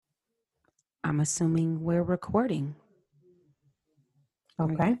I'm assuming we're recording.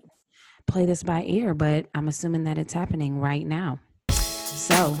 Okay. Play this by ear, but I'm assuming that it's happening right now.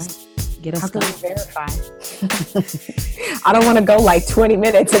 So get us How can we going. verify? I don't want to go like 20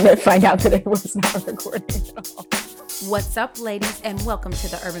 minutes and then find out that it was not recording at all. What's up, ladies, and welcome to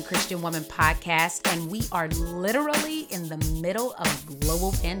the Urban Christian Woman podcast. And we are literally in the middle of a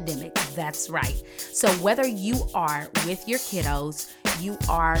global pandemic. That's right. So whether you are with your kiddos, you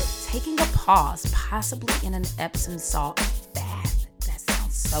are taking a pause, possibly in an Epsom salt bath. That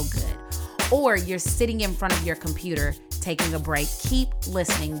sounds so good. Or you're sitting in front of your computer taking a break, keep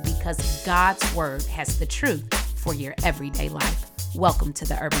listening because God's word has the truth for your everyday life. Welcome to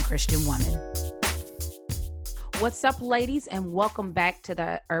the Urban Christian Woman. What's up, ladies, and welcome back to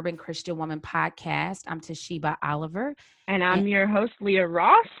the Urban Christian Woman podcast. I'm Toshiba Oliver. And I'm your host, Leah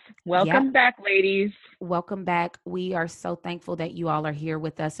Ross. Welcome back, ladies. Welcome back. We are so thankful that you all are here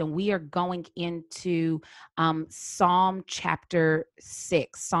with us, and we are going into Psalm chapter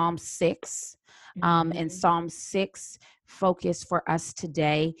 6, Psalm 6. And Psalm 6 focus for us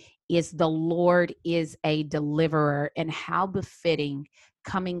today is the Lord is a deliverer, and how befitting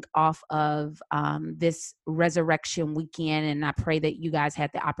coming off of this resurrection weekend. And I pray that you guys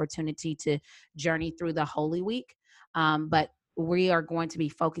had the opportunity to journey through the Holy Week. But we are going to be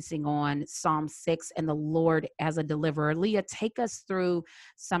focusing on Psalm 6 and the Lord as a deliverer. Leah, take us through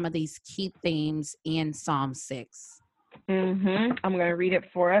some of these key themes in Psalm 6. I'm going to read it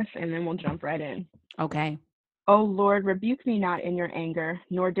for us, and then we'll jump right in. Okay. O Lord, rebuke me not in your anger,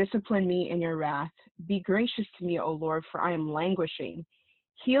 nor discipline me in your wrath. Be gracious to me, O Lord, for I am languishing.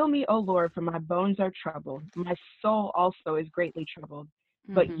 Heal me, O Lord, for my bones are troubled. My soul also is greatly troubled.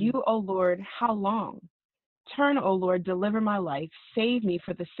 But you, O Lord, how long? Turn, O Lord, deliver my life. Save me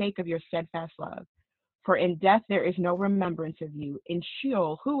for the sake of your steadfast love. For in death there is no remembrance of you. In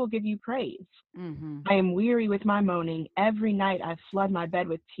Sheol, who will give you praise? I am weary with my moaning. Every night I flood my bed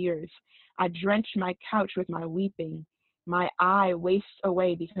with tears. I drench my couch with my weeping. My eye wastes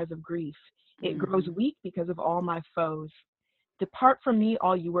away because of grief. It grows weak because of all my foes. Depart from me,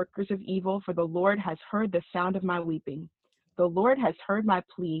 all you workers of evil, for the Lord has heard the sound of my weeping. The Lord has heard my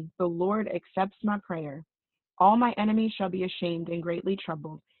plea. The Lord accepts my prayer. All my enemies shall be ashamed and greatly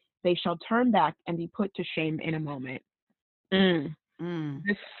troubled. They shall turn back and be put to shame in a moment.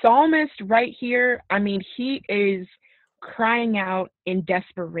 The psalmist right here, I mean, he is crying out in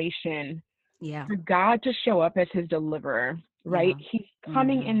desperation for God to show up as his deliverer, right? He's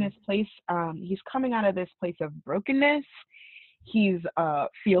coming in this place, he's coming out of this place of brokenness. He's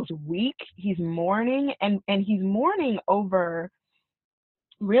feels weak, he's mourning, and he's mourning over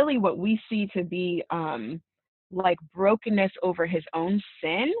really what we see to be like brokenness over his own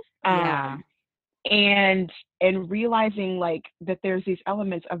sin. And realizing like that there's these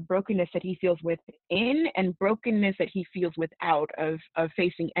elements of brokenness that he feels within and brokenness that he feels without of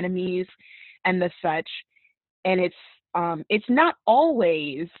facing enemies and the such. And it's not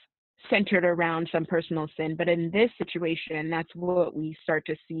always centered around some personal sin, but in this situation, that's what we start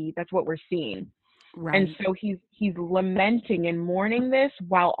to see. That's what we're seeing. Right. And so he's lamenting and mourning this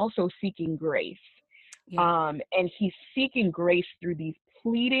while also seeking grace. And he's seeking grace through these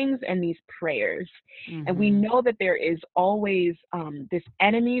pleadings and these prayers. And we know that there is always this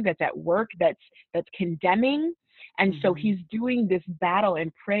enemy that's at work that's condemning. And so he's doing this battle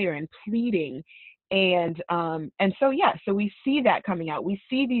and prayer and pleading. And so we see that coming out. We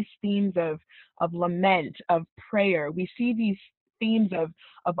see these themes of lament, of prayer. We see these themes of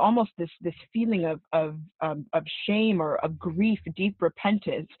almost this feeling of shame or of grief, deep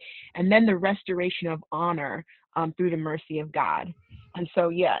repentance, and then the restoration of honor through the mercy of God. And so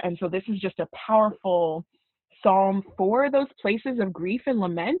this is just a powerful psalm for those places of grief and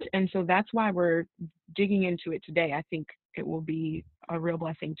lament. And so that's why we're digging into it today. I think it will be a real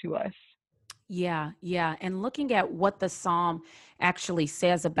blessing to us. Yeah. And looking at what the psalm actually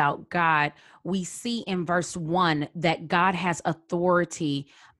says about God, we see in verse 1 that God has authority,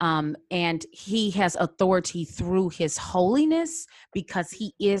 and he has authority through his holiness because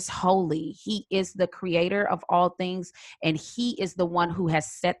he is holy. He is the creator of all things, and he is the one who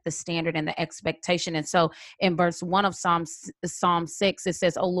has set the standard and the expectation. And so in verse 1 of Psalm 6, it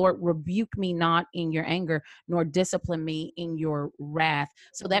says, "O Lord, rebuke me not in your anger, nor discipline me in your wrath."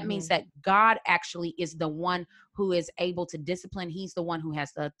 So that means that God actually is the one who is able to discipline. He's the one who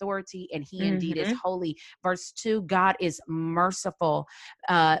has the authority, and he indeed is holy. Verse 2, God is merciful.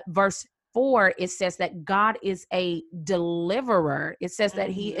 Verse 4, it says that God is a deliverer. It says that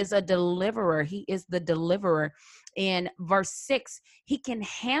he Mhm. is a deliverer. He is the deliverer. In verse 6, he can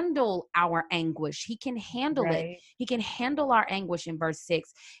handle our anguish. He can handle it. Right. He can handle our anguish in verse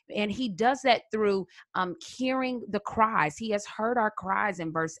 6. And he does that through hearing the cries. He has heard our cries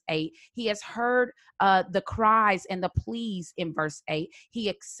in verse 8. He has heard the cries and the pleas in verse 8. He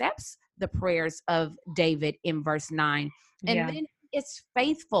accepts the prayers of David in verse 9. And Yeah. then it's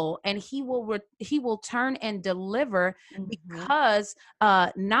faithful, and he will turn and deliver, Mhm. because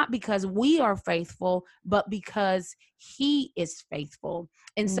not because we are faithful, but because he is faithful.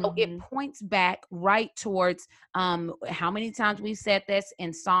 And so it Mhm. points back right towards how many times we said this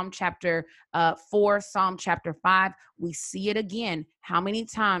in Psalm chapter 4, Psalm chapter 5. We see it again. How many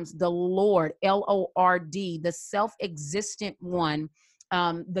times the Lord, Lord, the self-existent one,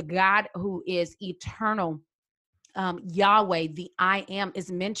 the God who is eternal, Yahweh, the I am,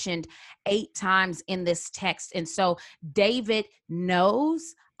 is mentioned 8 times in this text. And so David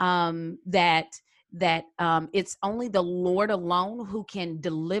knows that it's only the Lord alone who can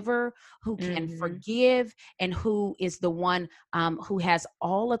deliver, who can Mhm. forgive, and who is the one who has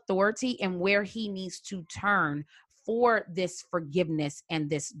all authority, and where he needs to turn for this forgiveness and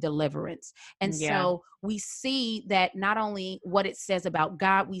this deliverance. And Yeah. so we see that not only what it says about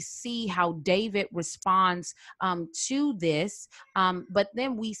God, we see how David responds to this, but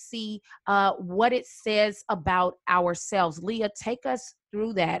then we see what it says about ourselves. Leah, take us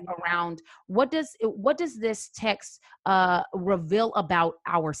through that Yeah. around what does this text reveal about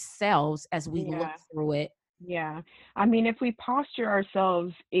ourselves as we look Yeah. through it? Yeah. I mean, if we posture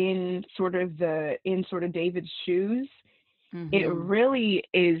ourselves in sort of David's shoes, it Hmm. really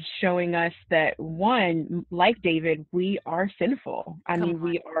is showing us that one, like David, we are sinful. I Come mean, on.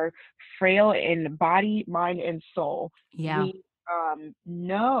 we are frail in body, mind, and soul. Yeah. We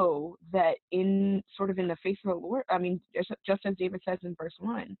know that in sort of in the face of the Lord, I mean, just as David says in verse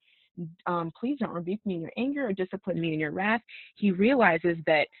 1, please don't rebuke me in your anger or discipline me in your wrath. He realizes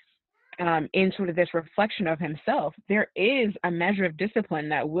that in sort of this reflection of himself, there is a measure of discipline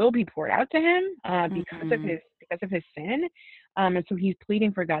that will be poured out to him Hmm. because of his sin, and so he's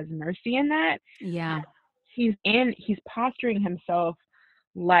pleading for God's mercy in that. Yeah. He's posturing himself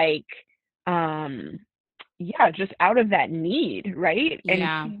like, um, yeah, just out of that need, right? And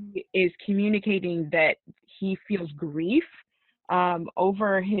Yeah. he is communicating that he feels grief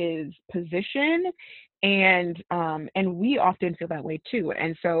over his position, and we often feel that way too.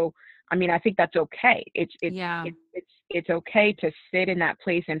 And so, I mean, I think that's okay. Yeah. It's okay to sit in that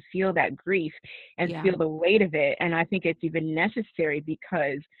place and feel that grief and Yeah. feel the weight of it. And I think it's even necessary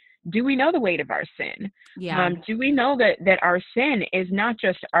because do we know the weight of our sin? Yeah. Do we know that our sin is not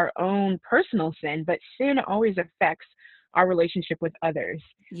just our own personal sin, but sin always affects our relationship with others?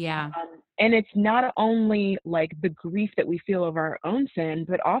 Yeah. And it's not only like the grief that we feel of our own sin,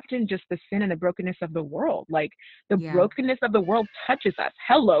 but often just the sin and the brokenness of the world. Like the Yeah. brokenness of the world touches us.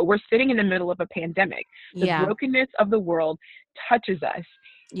 Hello, we're sitting in the middle of a pandemic. The Yeah. brokenness of the world touches us.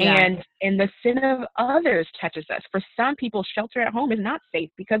 Yeah. And the sin of others touches us. For some people, shelter at home is not safe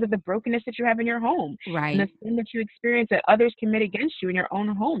because of the brokenness that you have in your home and the Right. sin that you experience that others commit against you in your own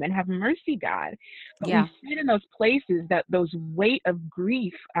home. And have mercy, God. But we Yeah. sit in those places, that those weight of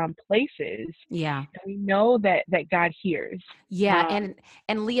grief places, Yeah. and we know that God hears. Yeah, Um,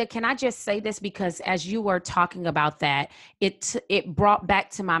 and Leah, can I just say this, because as you were talking about that, it brought back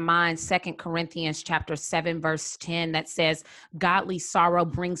to my mind 2 Corinthians chapter 7 verse 10, that says godly sorrow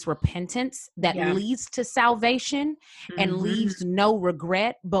brings repentance that yeah. leads to salvation and Hmm. leaves no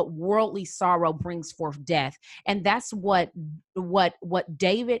regret, but worldly sorrow brings forth death. And that's what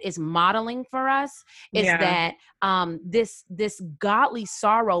David is modeling for us, is Yeah. that this godly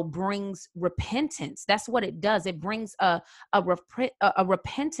sorrow brings repentance. That's what it does. It brings a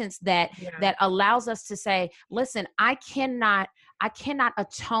repentance Yeah. that allows us to say, listen, I cannot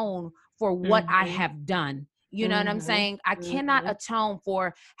atone for what I Hmm. have done. You know what I'm Hmm. saying? I cannot Hmm. atone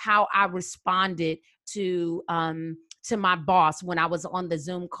for how I responded to my boss when I was on the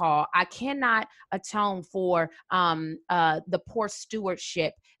Zoom call. I cannot atone for the poor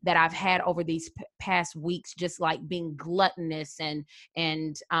stewardship that I've had over these past weeks, just like being gluttonous and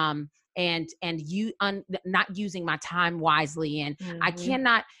you not using my time wisely. And I Hmm.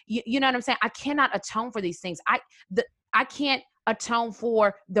 cannot, you know what I'm saying? I cannot atone for these things. I can't atone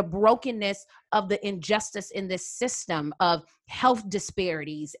for the brokenness of the injustice in this system of health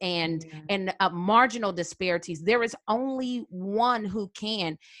disparities Yeah. and marginal disparities. There is only one who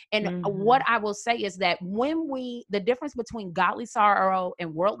can. And what Hmm. I will say is that the difference between godly sorrow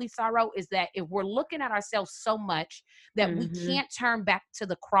and worldly sorrow is that if we're looking at ourselves so much that we Hmm. can't turn back to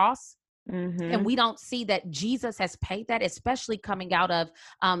the cross, and Mm-hmm. we don't see that Jesus has paid that, especially coming out of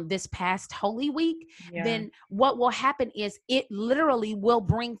this past Holy Week, Yeah. then what will happen is it literally will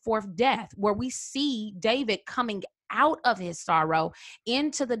bring forth death, where we see David coming out of his sorrow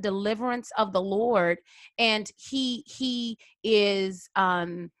into the deliverance of the Lord. And he is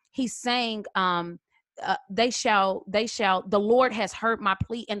he's saying the Lord has heard my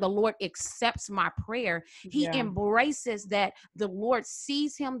plea and the Lord accepts my prayer. He Yeah. embraces that the Lord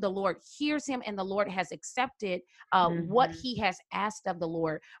sees him, the Lord hears him, and the Lord has accepted what Mm-hmm. he has asked of the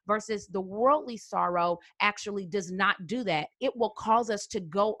Lord, versus the worldly sorrow actually does not do that. It will cause us to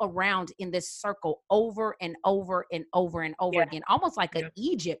go around in this circle over and over and over and over Yeah. again, almost like an Yep.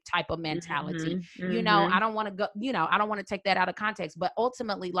 Egypt type of mentality. Mm-hmm. I don't want to go, I don't want to take that out of context, but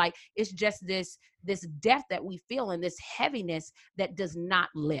ultimately, like, it's just this death that we feel and this heaviness that does not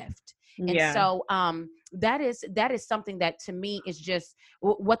lift. And Yeah. so that is something that to me is just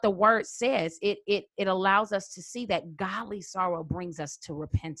what the word says. It allows us to see that godly sorrow brings us to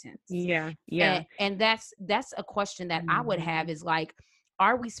repentance. Yeah. Yeah. And that's a question that I would have, Mm-hmm. is like,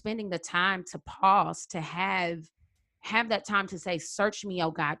 are we spending the time to pause, to have that time to say, search me,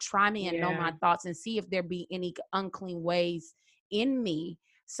 oh God, try me and know my Yeah. thoughts, and see if there be any unclean ways in me,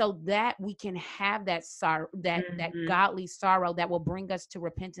 so that we can have that sorrow, that Mm-hmm. godly sorrow that will bring us to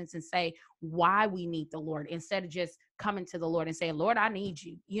repentance and say why we need the Lord, instead of just coming to the Lord and saying, Lord, I need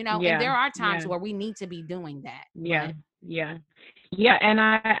you, and Yeah. there are times Yeah. where we need to be doing that. Yeah. But Yeah. Yeah. And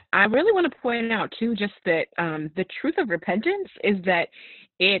I really want to point out too, just that the truth of repentance is that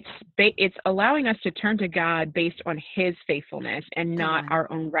it's allowing us to turn to God based on His faithfulness and come not on,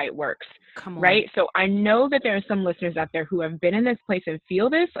 our own right works. come on, Right. So I know that there are some listeners out there who have been in this place and feel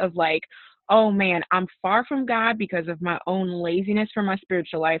this of like, oh man, I'm far from God because of my own laziness for my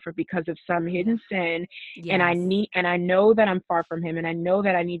spiritual life or because of some yeah, hidden sin. And yes, I know that I'm far from Him and I know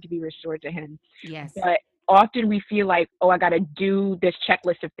that I need to be restored to Him. yes, But often we feel like, oh, I got to do this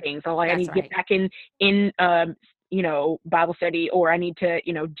checklist of things. Oh, I need that's to get right. back in Bible study, or I need to,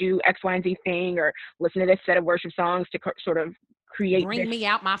 do X, Y, and Z thing, or listen to this set of worship songs to sort of create Bring this. me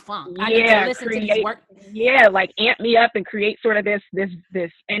out my funk. I need to Yeah, listen to these create. work. Yeah, like amp me up and create sort of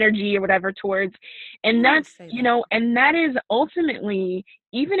this energy or whatever towards, and Ooh, that's say that. and that is ultimately,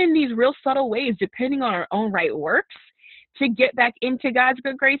 even in these real subtle ways, depending on our own right works, to get back into God's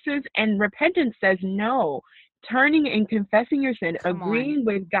good graces. And repentance says no, turning and confessing your sin, Come on. agreeing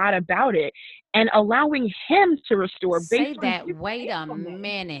with God about it, and allowing Him to restore Say based on that. His Wait a faithfulness,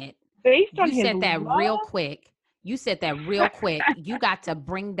 minute. based on You His said that real love. quick. You said that real quick. You got to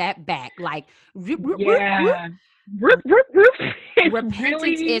bring that back. Like, Yeah. Roop, roop, roop. It's repentance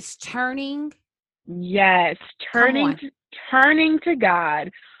really, is turning. yes, Come on. turning to God,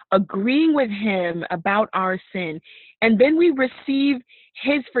 agreeing with Him about our sin, and then we receive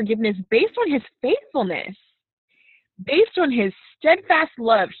His forgiveness based on His faithfulness, based on His steadfast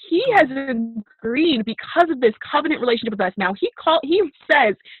love. He Come has on. agreed because of this covenant relationship with us. Now He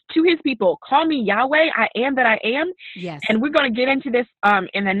says to His people, "Call me Yahweh, I am that I am." Yes. And we're going to get into this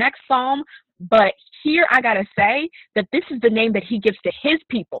in the next psalm. But here I got to say that this is the name that He gives to His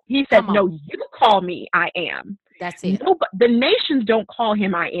people. He says, Come no, on. you call me I am. That's it. No, but the nations don't call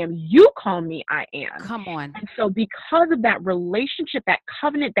Him I am. You call me I am. Come on. And so because of that relationship, that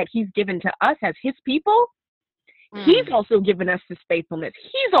covenant that He's given to us as His people, He's Mm. also given us His faithfulness.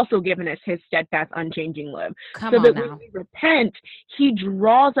 He's also given us His steadfast, unchanging love. Come So on that when now. we repent, He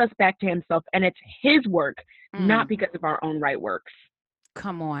draws us back to Himself, and it's His work, not Mm. because of our own right works.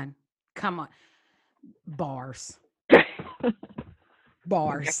 Come on. Come on. Bars. Yes,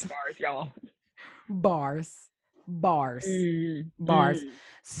 Bars. bars, y'all. Bars. Bars. Mm, Bars. mm.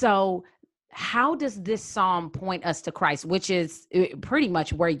 So, how does this psalm point us to Christ, which is pretty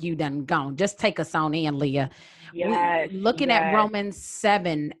much where you done gone? Just take us on in, Leah. Yes, Looking at yes, Romans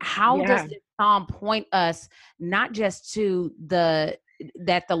 7, how does yeah. this psalm point us not just to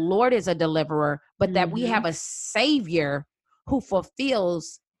that the Lord is a deliverer, but that we Mm-hmm. have a savior who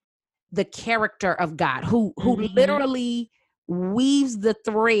fulfills the character of God, who Mm-hmm. literally weaves the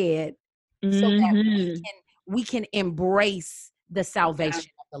thread so that Mm-hmm. we can embrace the Yeah,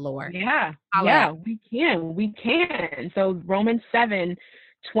 salvation of the Lord. yeah, Holla at yeah, we can. We can. So Romans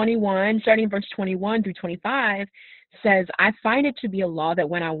 7:21, starting in verse 21 through 25, says, I find it to be a law that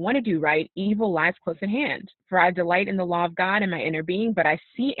when I want to do right, evil lies close at hand. For I delight in the law of God in my inner being, but I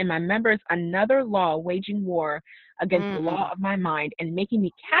see in my members another law waging war against the law Mm. of my mind and making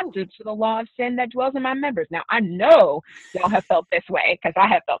me Whew. captive to the law of sin that dwells in my members. Now, I know y'all have felt this way because I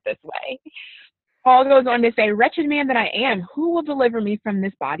have felt this way. Paul goes on to say, wretched man that I am, who will deliver me from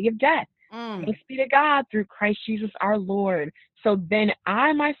this body of death? Mm. Thanks be to God through Christ Jesus our Lord. So then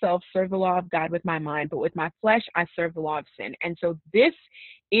I myself serve the law of God with my mind, but with my flesh, I serve the law of sin. And so this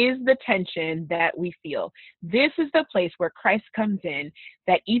is the tension that we feel. This is the place where Christ comes in,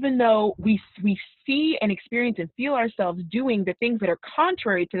 that even though we see and experience and feel ourselves doing the things that are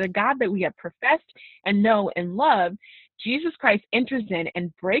contrary to the God that we have professed and know and love, Jesus Christ enters in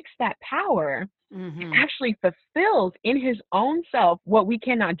and breaks that power and actually fulfills in his own self what we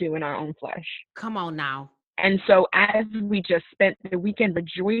cannot do in our own flesh. Come on now. And so as we just spent the weekend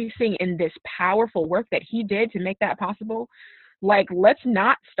rejoicing in this powerful work that he did to make that possible, like, let's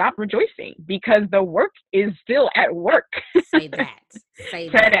not stop rejoicing, because the work is still at work. Say that. Say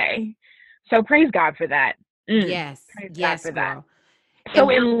today. That. So praise God for that. Yes. Praise yes, God for girl. that. So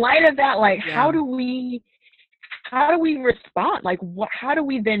in light of that, like, how do we respond? Like, how do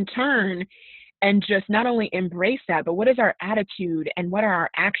we then turn and just not only embrace that, but what is our attitude and what are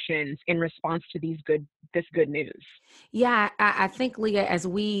our actions in response to this good news? Yeah, I think, Leah, as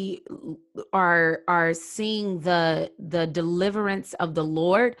we are seeing the deliverance of the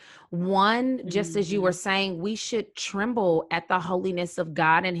Lord, one, just as you were saying, we should tremble at the holiness of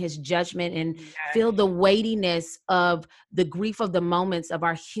God and his judgment, and feel the weightiness of the grief of the moments of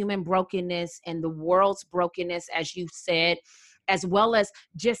our human brokenness and the world's brokenness, as you said, as well as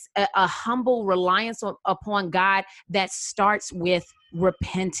just a humble reliance upon God that starts with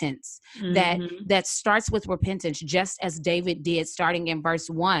repentance, that starts with repentance, just as David did, starting in verse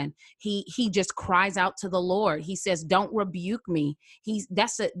 1. He just cries out to the Lord. He says, don't rebuke me. He's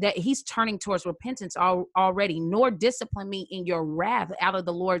turning towards repentance already, nor discipline me in your wrath, out of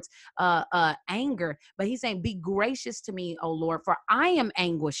the Lord's anger. But he's saying, be gracious to me, O Lord, for I am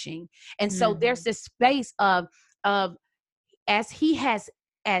anguishing. And so there's this space of as he has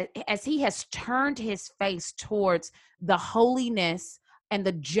turned his face towards the holiness and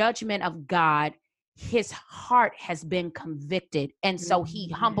the judgment of God, his heart has been convicted. And so he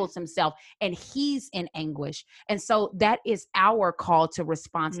humbles himself and he's in anguish. And so that is our call to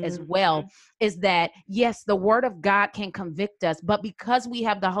response as well, is that, yes, the word of God can convict us, but because we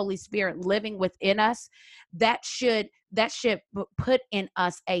have the Holy Spirit living within us, that should put in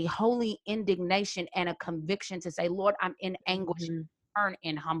us a holy indignation and a conviction to say, Lord, I'm in anguish, turn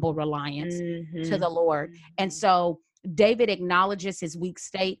in humble reliance to the Lord. And so David acknowledges his weak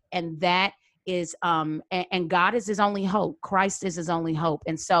state, and that is and God is his only hope. Christ is his only hope.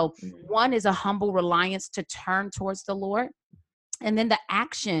 And so one is a humble reliance to turn towards the Lord. And then the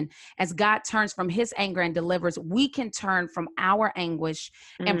action, as God turns from his anger and delivers, we can turn from our anguish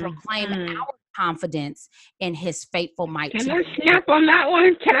and proclaim our confidence in his faithful might. Can I snap on that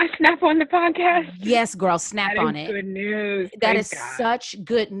one? Can I snap on the podcast? Yes, girl, snap on it. Good news. That is such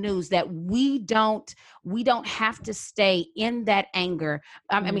good news, that we don't have to stay in that anger.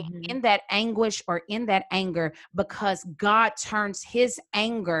 I mean, in that anguish or in that anger, because God turns his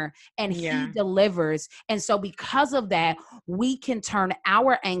anger and he delivers. And so because of that, we can turn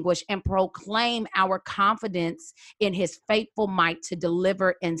our anguish and proclaim our confidence in his faithful might to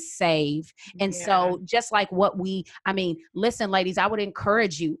deliver and save. And so just like listen, ladies, I would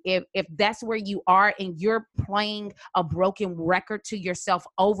encourage you, if that's where you are and you're playing a broken record to yourself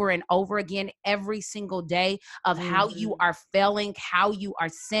over and over again every single day of how you are failing, how you are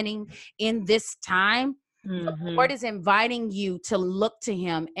sinning in this time, the Lord is inviting you to look to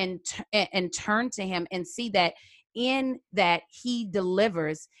him and turn to him and see that in that he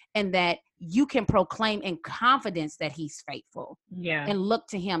delivers, and that you can proclaim in confidence that he's faithful and look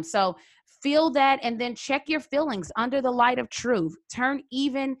to him. So feel that, and then check your feelings under the light of truth. Turn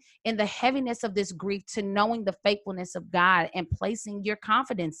even in the heaviness of this grief to knowing the faithfulness of God and placing your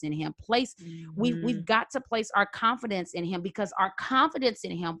confidence in him. We've got to place our confidence in him, because our confidence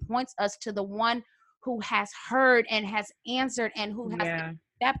in him points us to the one who has heard and has answered and who has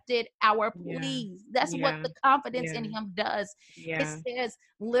accepted our pleas. That's what the confidence in him does. It says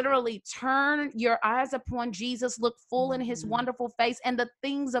literally, turn your eyes upon Jesus, look full in his wonderful face, and the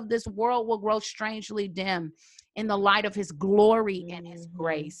things of this world will grow strangely dim in the light of his glory and his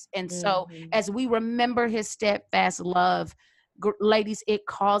grace. And so as we remember his steadfast love, ladies, it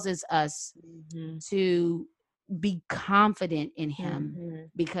causes us to be confident in him,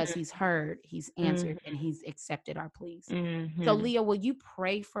 because he's heard, he's answered, and he's accepted our pleas. So Leah, will you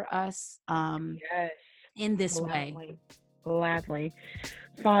pray for us in this way? Gladly.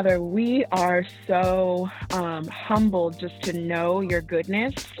 Father, we are so humbled just to know your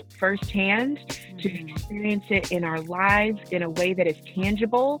goodness firsthand, to experience it in our lives in a way that is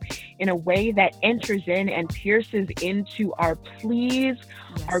tangible, in a way that enters in and pierces into our pleas,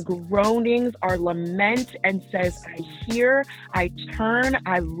 our groanings, our lament, and says, I hear, I turn,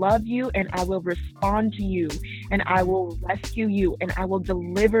 I love you, and I will respond to you, and I will rescue you, and I will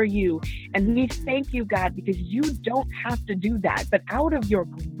deliver you. And we thank you, God, because you don't have to do that, but out of your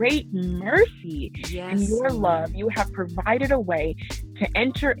great mercy and your love, you have provided a way to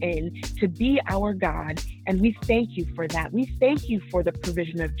enter in, to be our God. And we thank you for that. We thank you for the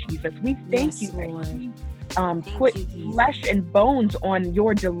provision of Jesus. We thank you that he put flesh and bones on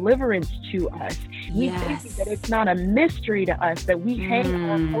your deliverance to us. We thank you that it's not a mystery to us, that we hang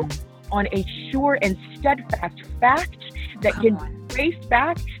our hope on a sure and steadfast fact that can be traced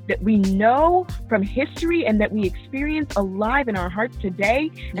back, that we know from history and that we experience alive in our hearts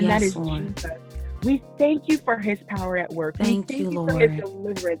today, and that is Jesus. We thank you for his power at work. Thank you, for his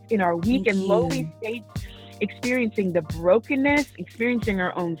deliverance in our weak and lowly states, experiencing the brokenness, experiencing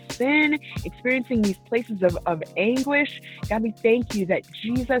our own sin, experiencing these places of anguish. God, we thank you that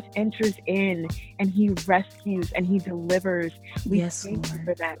Jesus enters in and he rescues and he delivers. We thank you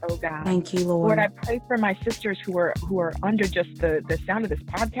for that, oh God. Thank you, Lord. Lord, I pray for my sisters who are under just the sound of this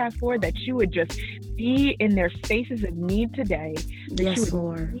podcast, Lord, that you would just be in their spaces of need today. That you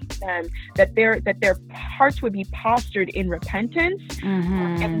would meet them, that their hearts would be postured in repentance,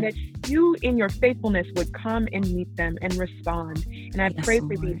 and that you in your faithfulness would come and meet them and respond. And I pray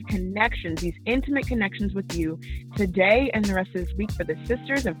for these connections, these intimate connections with you today and the rest of this week for the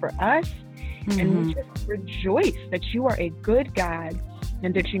sisters and for us. And we just rejoice that you are a good God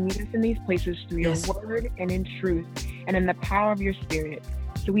and that you meet us in these places through your word and in truth and in the power of your Spirit.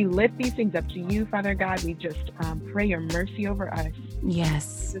 So we lift these things up to you, Father God. We just pray your mercy over us.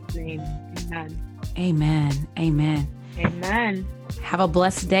 Yes. In Jesus' name, amen. Amen. Amen. Amen. Have a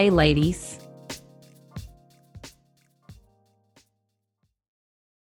blessed day, ladies.